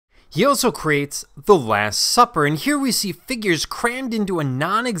He also creates The Last Supper, and here we see figures crammed into a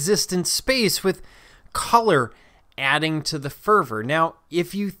non-existent space with color adding to the fervor. Now,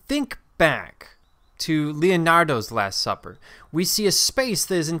 if you think back to Leonardo's Last Supper, we see a space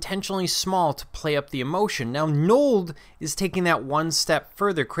that is intentionally small to play up the emotion. Now, Nolde is taking that one step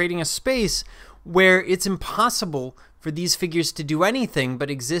further, creating a space where it's impossible for these figures to do anything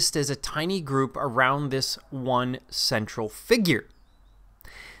but exist as a tiny group around this one central figure.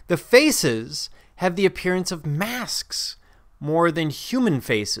 The faces have the appearance of masks more than human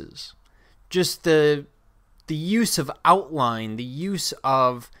faces. Just the use of outline, the use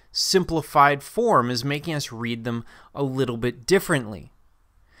of simplified form is making us read them a little bit differently.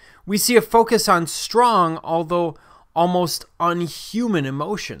 We see a focus on strong, although almost unhuman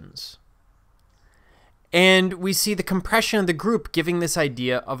emotions. And we see the compression of the group giving this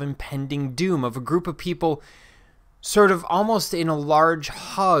idea of impending doom, of a group of people sort of almost in a large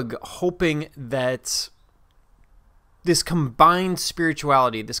hug, hoping that this combined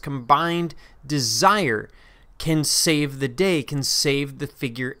spirituality, this combined desire can save the day, can save the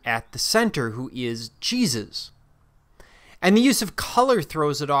figure at the center, who is Jesus. And the use of color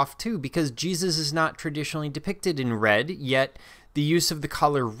throws it off too, because Jesus is not traditionally depicted in red, yet the use of the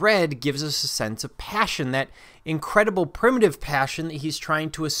color red gives us a sense of passion, that incredible primitive passion that he's trying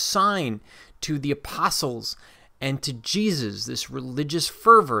to assign to the apostles and to Jesus, this religious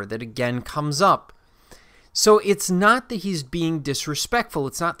fervor that again comes up. So it's not that he's being disrespectful.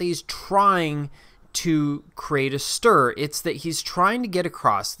 It's not that he's trying to create a stir. It's that he's trying to get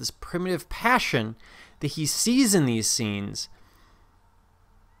across this primitive passion that he sees in these scenes.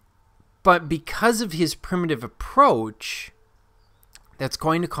 But because of his primitive approach, that's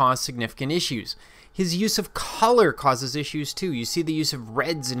going to cause significant issues. His use of color causes issues too. You see the use of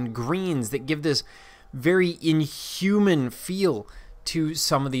reds and greens that give this very inhuman feel to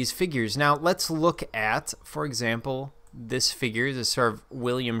some of these figures. Now let's look at, for example, this figure, this sort of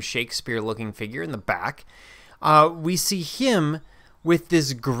William Shakespeare looking figure in the back. We see him with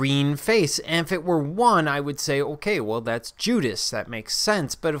this green face, and if it were one, I would say, okay, well, that's Judas, that makes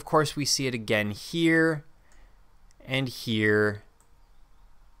sense. But of course we see it again here and here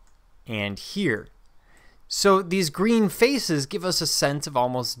and here. So these green faces give us a sense of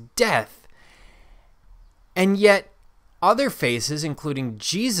almost death. And yet other faces, including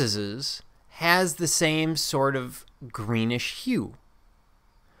Jesus's, has the same sort of greenish hue.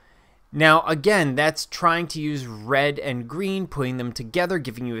 Now, again, that's trying to use red and green, putting them together,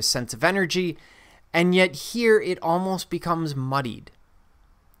 giving you a sense of energy, and yet here it almost becomes muddied.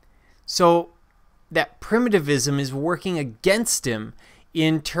 So that primitivism is working against him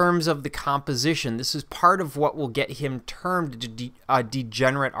in terms of the composition. This is part of what will get him termed a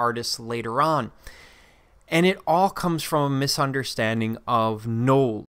degenerate artist later on. And it all comes from a misunderstanding of Nolde.